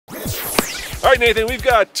All right, Nathan, we've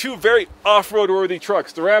got two very off-road worthy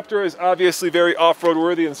trucks. The Raptor is obviously very off-road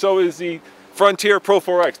worthy, and so is the Frontier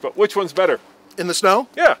Pro-4X, but which one's better? In the snow?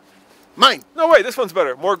 Yeah. Mine. No way, this one's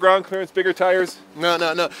better. More ground clearance, bigger tires. No.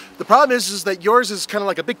 The problem is that yours is kind of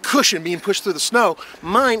like a big cushion being pushed through the snow.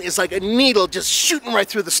 Mine is like a needle just shooting right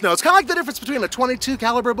through the snow. It's kind of like the difference between a 22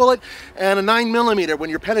 caliber bullet and a 9mm when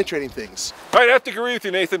you're penetrating things. All right, I have to agree with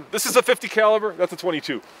you, Nathan. This is a 50 caliber, that's a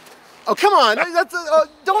 22. Oh, come on.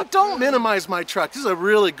 Don't minimize my truck. This is a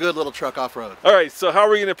really good little truck off-road. All right, so how are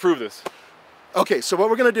we going to prove this? Okay, so what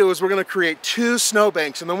we're going to do is we're going to create two snow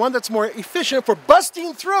banks, and the one that's more efficient for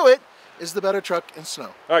busting through it is the better truck in snow.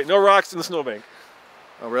 All right, no rocks in the snowbank.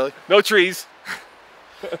 Oh, really? No trees.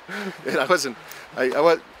 I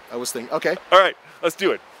was thinking, okay. All right, let's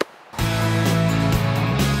do it.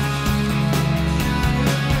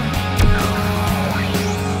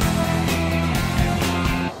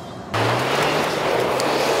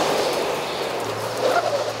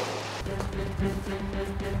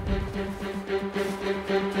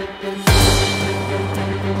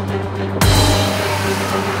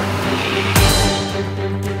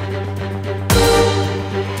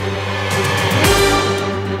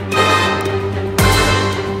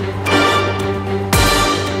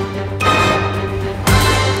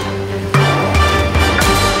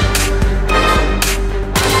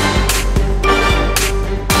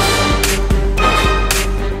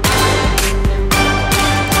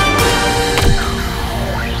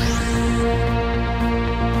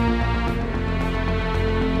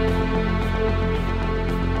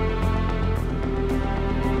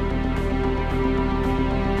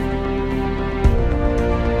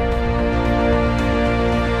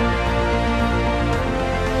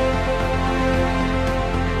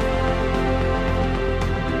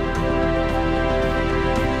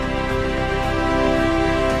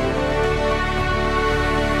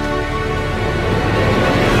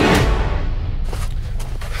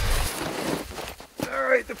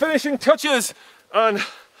 The finishing touches on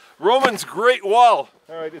Roman's great wall.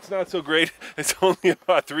 All right, it's not so great. It's only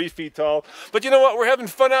about 3 feet tall. But you know what? We're having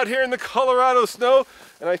fun out here in the Colorado snow,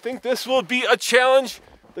 and I think this will be a challenge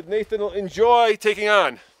that Nathan will enjoy taking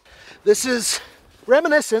on. This is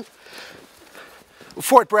reminiscent of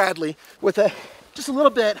Fort Bradley with just a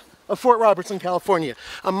little bit of Fort Robertson, California.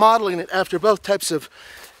 I'm modeling it after both types of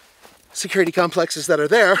security complexes that are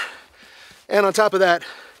there, and on top of that,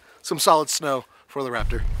 some solid snow for the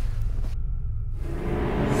Raptor.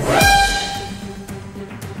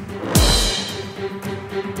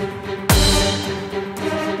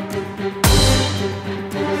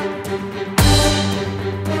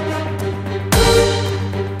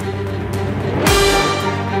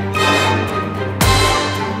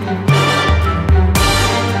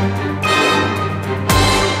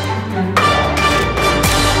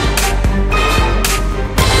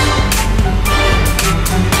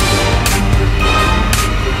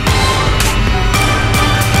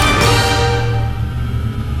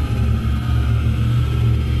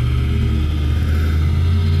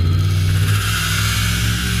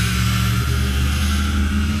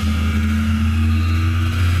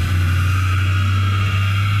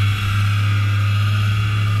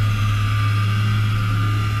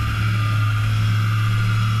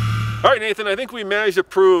 All right, Nathan, I think we managed to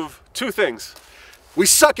prove two things. We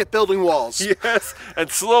suck at building walls. Yes, and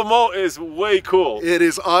slow-mo is way cool. It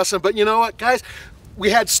is awesome, but you know what, guys? We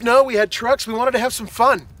had snow, we had trucks, we wanted to have some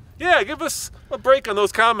fun. Yeah, give us a break on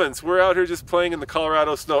those comments. We're out here just playing in the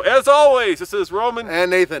Colorado snow. As always, this is Roman.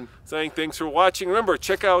 And Nathan. Saying thanks for watching. Remember,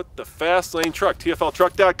 check out the Fast Lane Truck,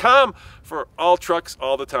 TFLtruck.com, for all trucks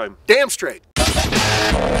all the time. Damn straight.